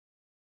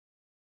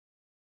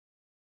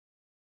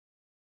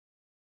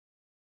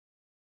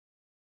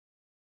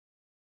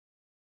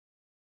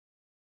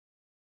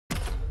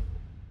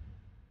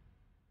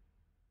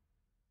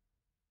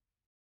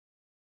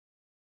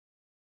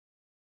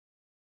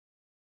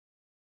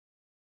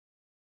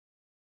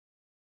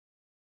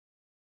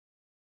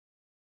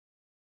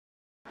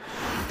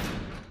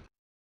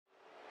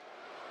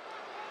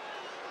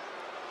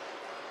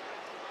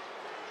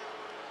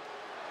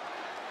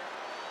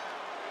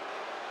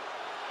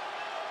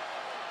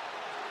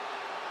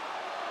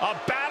A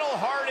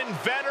battle-hardened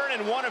veteran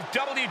and one of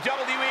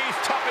WWE's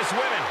toughest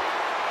women.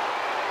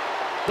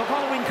 The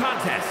following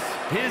contest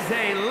is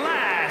a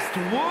last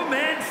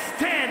woman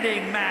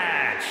standing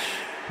match.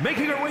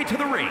 Making her way to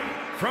the ring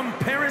from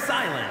Paris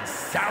Island,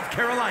 South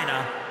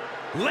Carolina,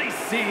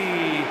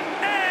 Lacey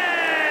Evans.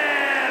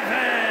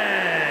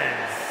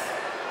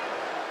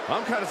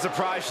 I'm kind of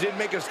surprised she didn't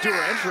make us do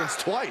her entrance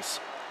twice.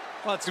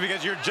 Well, it's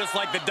because you're just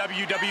like the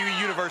WWE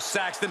Universe,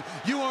 Saxton.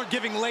 You aren't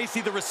giving Lacey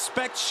the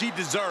respect she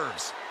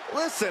deserves.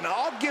 Listen,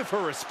 I'll give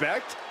her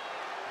respect,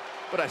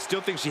 but I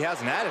still think she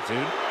has an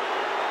attitude.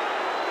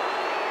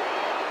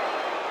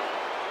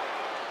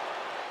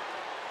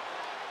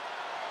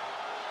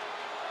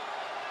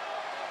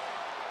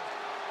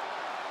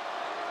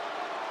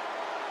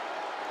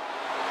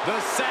 The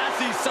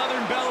sassy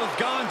Southern Belle is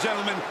gone,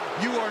 gentlemen.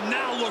 You are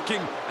now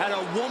looking at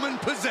a woman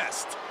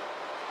possessed.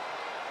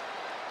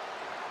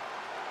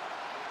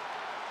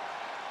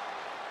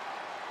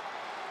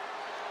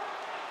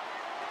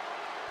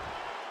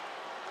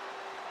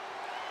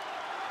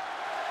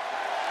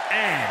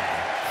 And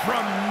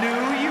from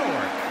New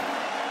York,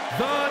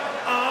 the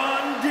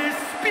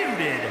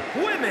undisputed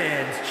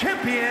women's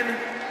champion,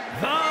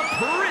 the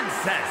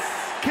Princess,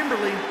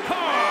 Kimbely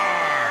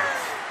Hart.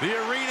 The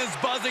arena's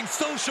buzzing,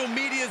 social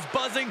media's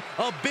buzzing,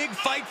 a big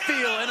fight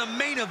feel, and a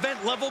main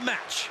event level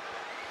match.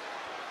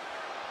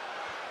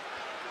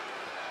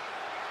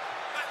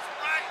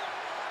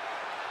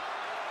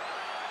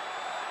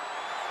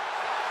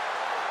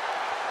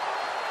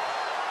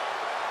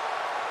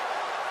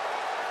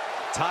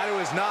 Title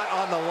is not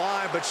on the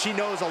line, but she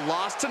knows a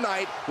loss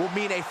tonight will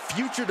mean a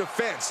future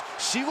defense.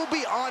 She will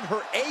be on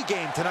her A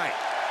game tonight.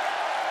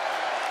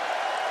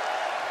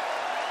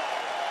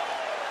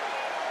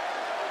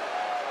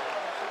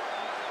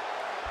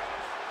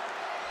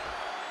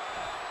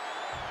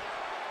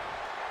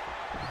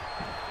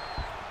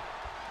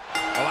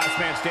 A last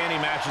man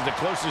standing match is the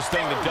closest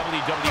thing the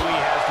WWE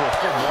has to a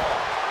full brawl,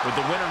 with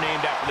the winner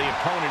named after the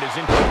opponent is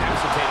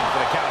incapacitated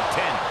for the count of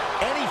 10.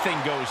 Anything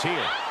goes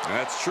here.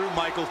 That's true,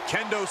 Michael.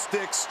 Kendo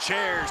sticks,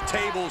 chairs,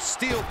 tables,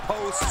 steel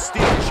posts,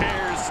 steel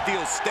chairs,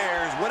 steel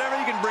stairs, whatever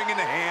you can bring in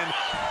the hand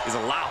is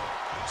allowed.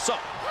 So,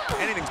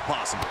 anything's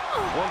possible.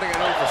 One thing I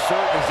know for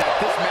certain is that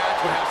this match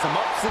will have some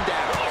ups and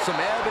downs, some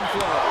ebb and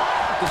flow.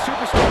 The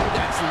superstar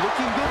that's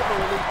looking good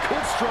early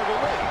could struggle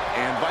late,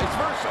 and vice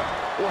versa.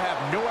 We'll have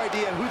no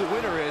idea who the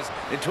winner is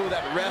until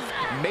that ref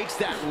makes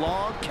that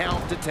long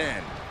count to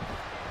 10.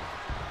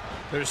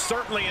 There's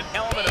certainly an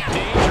element of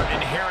danger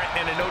inherent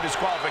in a no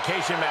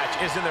disqualification match,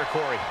 isn't there,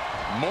 Corey?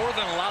 More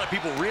than a lot of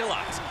people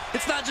realize.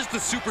 It's not just the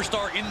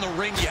superstar in the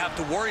ring you have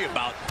to worry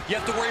about. You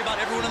have to worry about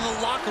everyone in the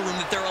locker room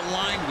that they're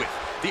aligned with.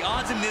 The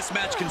odds in this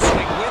match can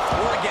swing with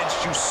or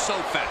against you so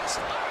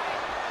fast.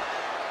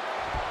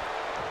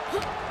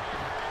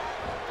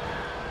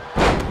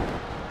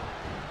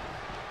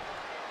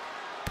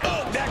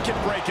 Oh, that can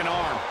break an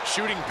arm.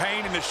 Shooting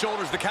pain in the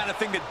shoulder is the kind of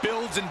thing that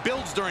builds and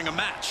builds during a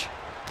match.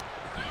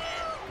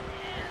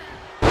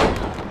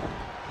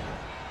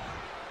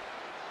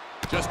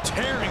 Just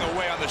tearing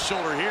away on the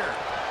shoulder here.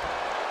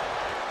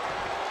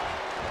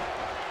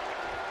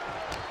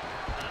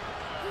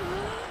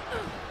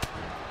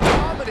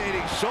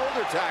 Dominating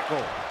shoulder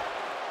tackle.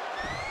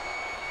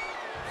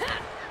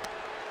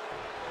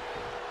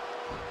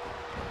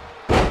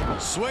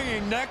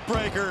 Swinging neck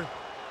breaker.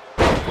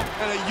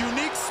 And a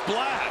unique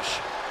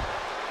splash.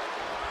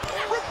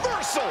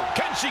 Reversal!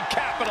 Can she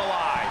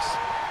capitalize?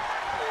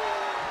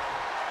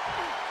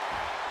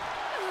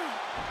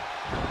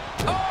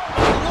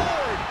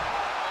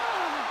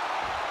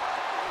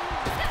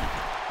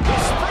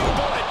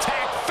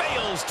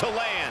 To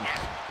land.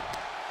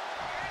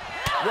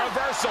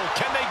 Reversal.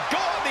 Can they go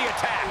on the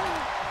attack?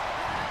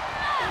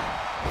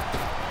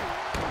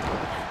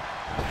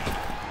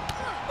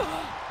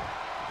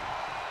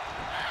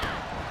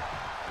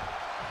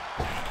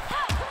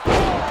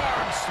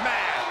 Arm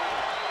smash.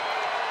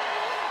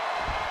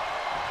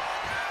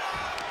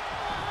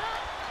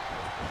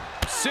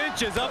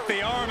 Cinches up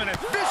the arm and a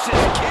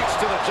vicious kicks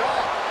to the jaw.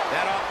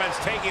 That offense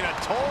taking a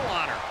toll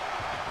on her.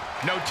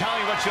 No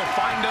telling what she'll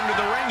find under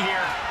the ring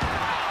here.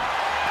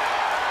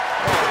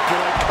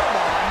 Boy, come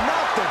on,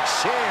 not the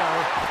chair.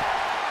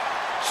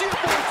 She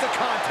avoids the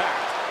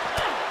contact.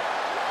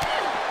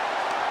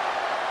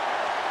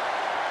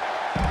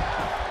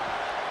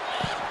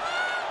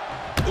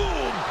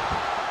 Boom.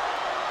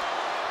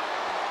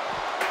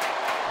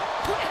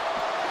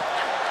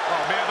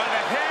 Oh, man, by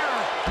the hair.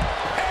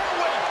 Hair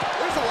whip.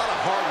 There's a lot of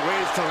hard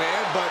ways to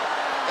land, but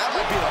that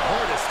might be the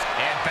hardest.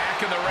 And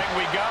back in the ring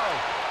we go.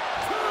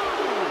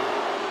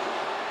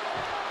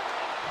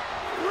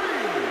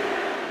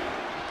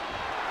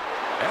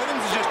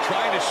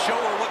 Trying to show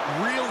her what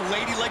real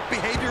ladylike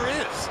behavior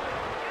is.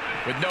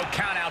 With no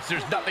countouts,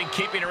 there's nothing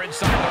keeping her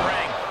inside the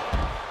ring.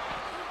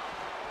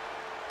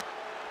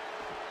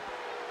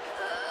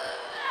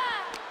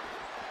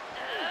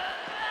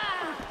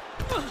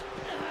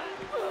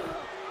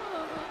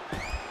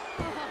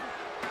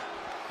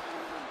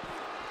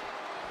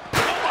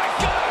 Oh my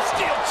God, a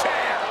steel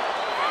chair!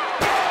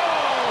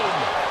 Boom!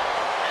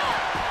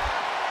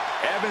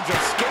 Evans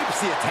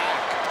escapes the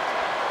attack.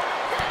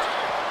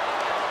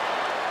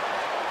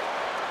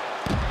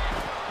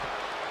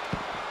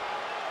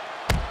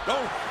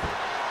 Oh.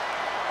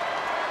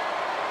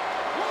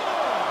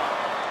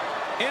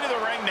 Into the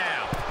ring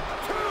now.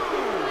 2,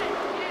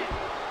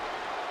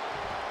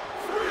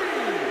 3.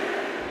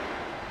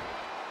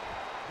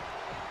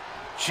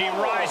 She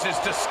rises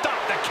to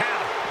stop the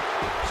count.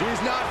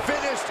 She's not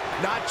finished.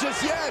 Not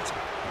just yet.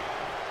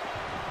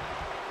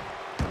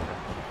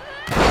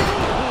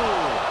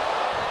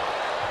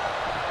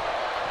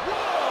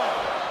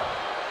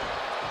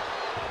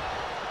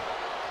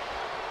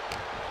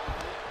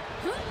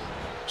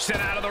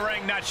 Sent out of the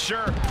ring, not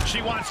sure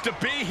she wants to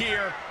be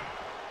here.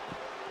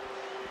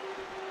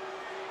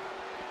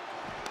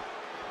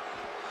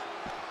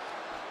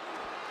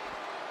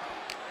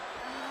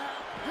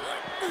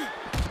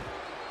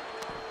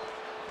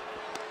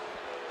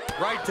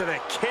 Right to the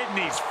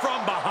kidneys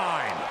from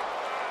behind.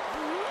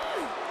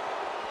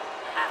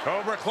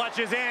 Cobra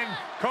clutches in.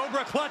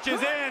 Cobra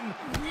clutches in.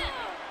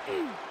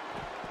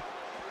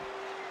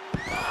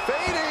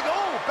 Fading.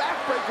 Oh,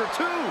 backbreaker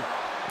too.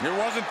 It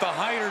wasn't the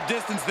height or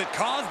distance that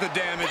caused the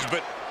damage,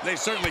 but they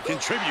certainly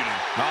contributed.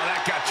 Oh,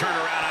 that got turned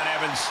around on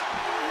Evans.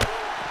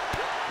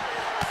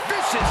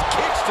 Vicious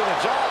kicks to the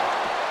jaw.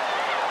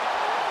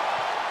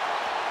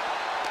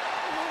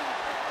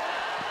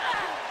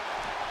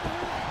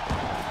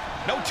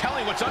 No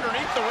telling what's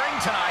underneath the ring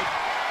tonight.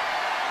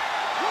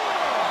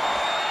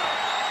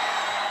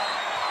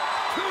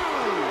 2.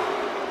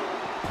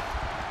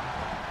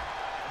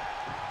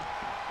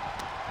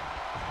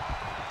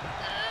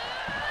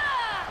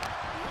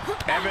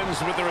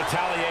 Evans with the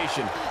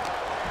retaliation.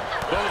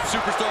 Both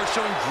superstars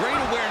showing great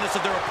awareness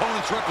of their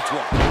opponent's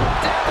repertoire.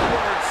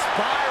 Downward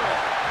spiral.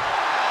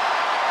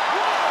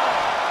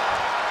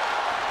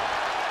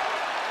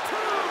 1, 2,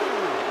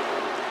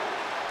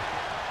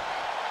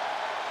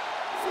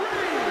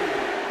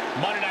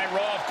 3. Monday Night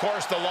Raw, of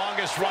course, the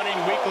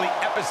longest-running weekly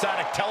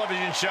episodic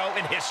television show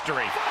in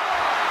history.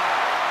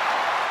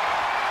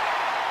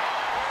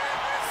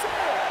 6.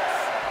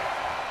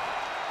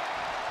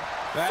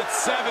 That's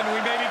 7. We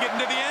may be getting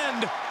to the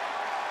end.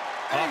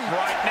 Up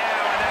right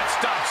now, and that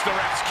stops the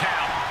ref's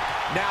count.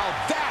 Now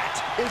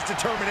that is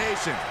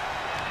determination.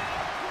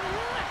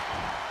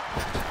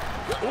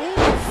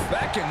 Oof,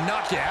 that can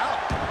knock you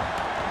out.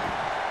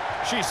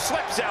 She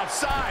slips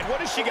outside. What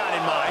has she got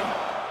in mind?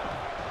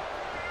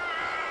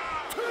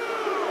 2,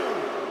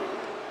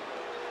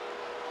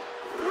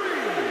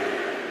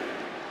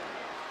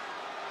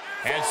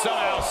 3. And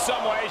somehow,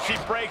 someway, she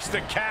breaks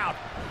the count.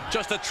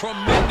 Just a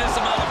tremendous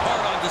amount of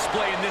heart on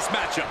display in this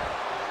matchup.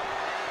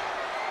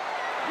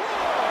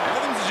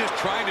 Evans is just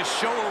trying to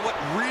show her what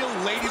real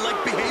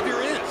ladylike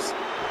behavior is.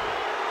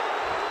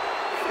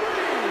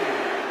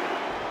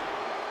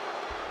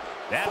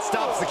 That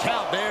stops the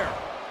count there.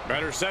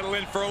 Better settle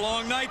in for a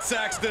long night,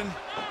 Saxton.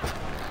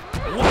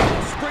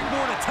 What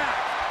springboard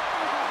attack.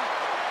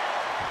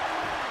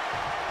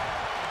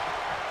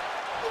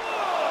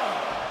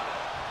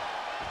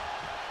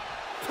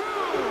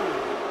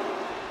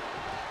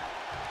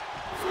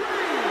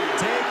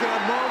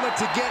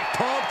 To get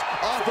pumped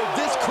off of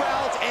this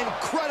crowd's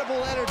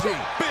incredible energy.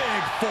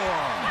 Big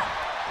forearm.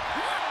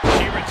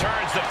 She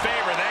returns the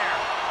favor there.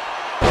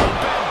 Up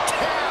and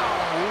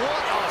down.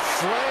 What a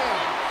slam.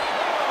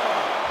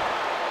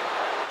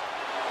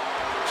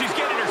 She's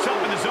getting herself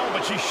in the zone,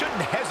 but she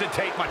shouldn't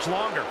hesitate much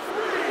longer.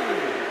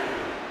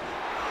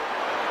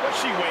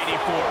 What's she waiting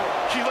for?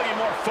 She's looking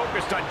more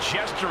focused on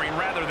gesturing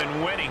rather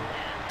than winning.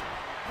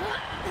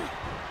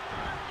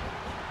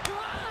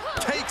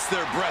 Takes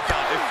their breath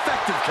out.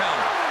 Effective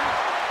counter.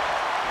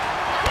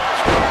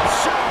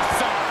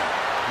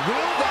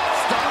 Will that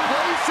stop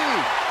Lacey?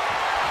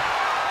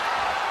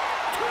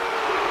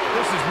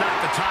 This is not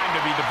the time to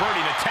be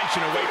diverting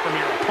attention away from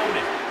your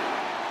opponent.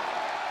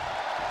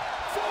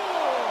 4,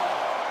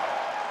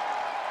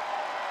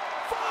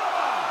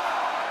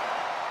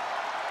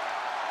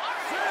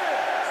 5,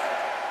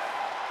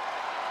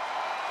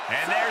 6.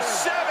 And there's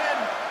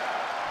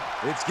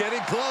 7. It's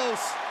getting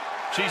close.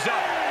 She's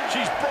up.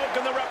 She's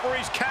broken the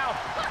referee's count.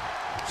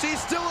 She's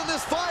still in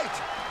this fight.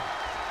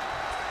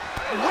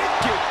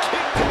 Wicked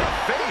kick to the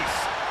face.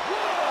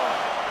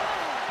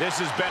 This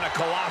has been a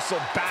colossal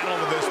battle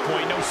to this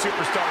point. No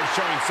superstar is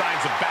showing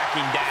signs of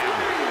backing down.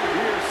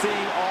 We are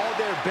seeing all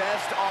their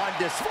best on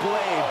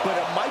display, but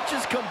it might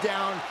just come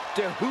down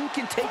to who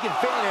can take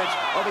advantage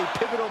of a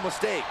pivotal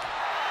mistake.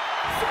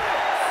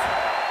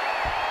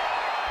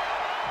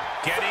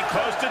 6. Getting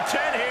close to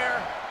 10 here.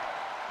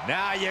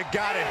 Now you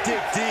gotta dig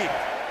deep.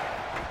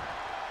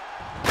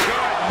 Good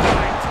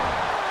night.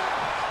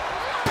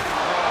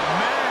 Oh,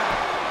 man.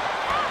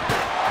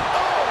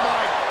 Oh,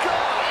 my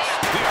gosh.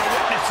 We are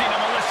witnessing a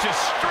malicious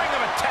string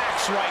of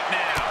attacks right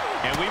now.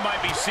 And we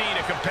might be seeing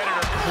a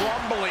competitor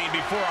crumbling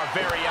before our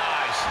very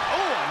eyes. Oh,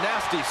 a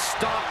nasty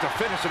stop to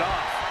finish it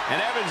off. And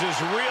Evans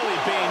is really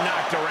being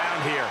knocked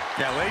around here.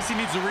 Yeah, Lacey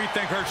needs to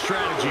rethink her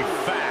strategy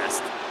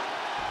fast.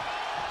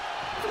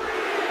 3,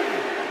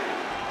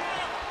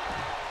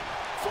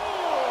 4.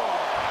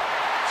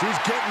 She's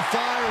getting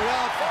fired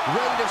up,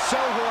 ready to show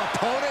her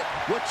opponent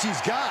what she's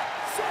got.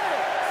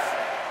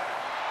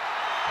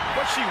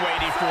 What's she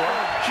waiting for?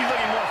 She's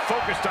looking more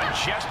focused on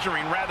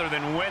gesturing rather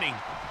than winning.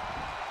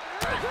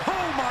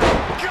 Oh my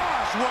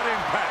gosh, what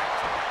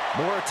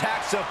impact! More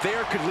attacks up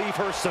there could leave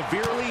her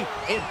severely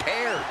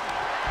impaired.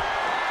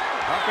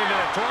 Up into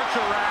the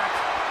torture rack.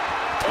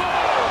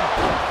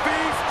 Oh!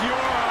 Feast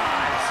your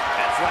eyes.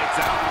 That's lights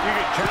out. You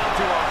can count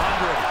to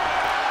 100.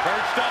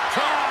 Perched up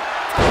top.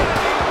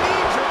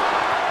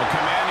 A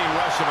commanding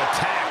rush of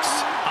attacks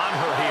on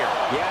her here.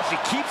 Yeah, she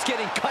keeps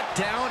getting cut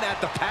down at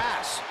the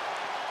pass.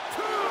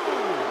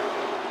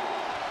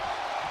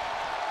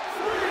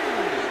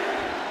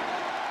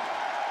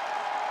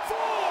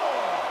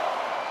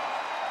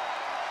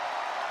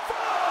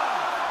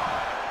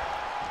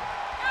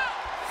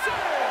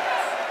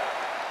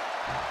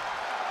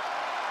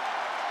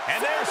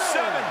 And there's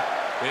 7.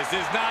 This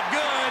is not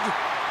good.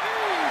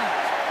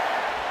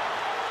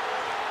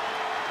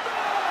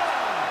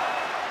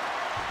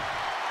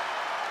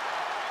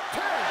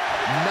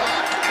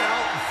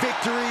 Knockout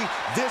victory.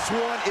 This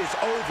one is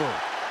over.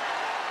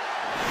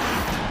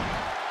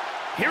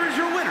 Here is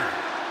your winner,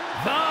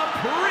 the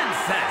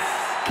Princess,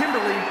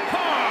 Kimbely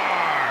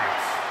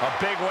Hart. A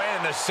big win,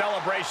 and the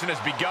celebration has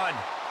begun.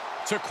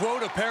 To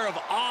quote a pair of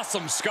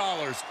awesome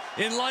scholars,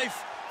 in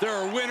life, there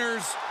are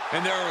winners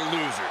and there are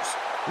losers.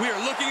 We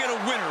are looking at a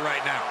winner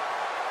right now.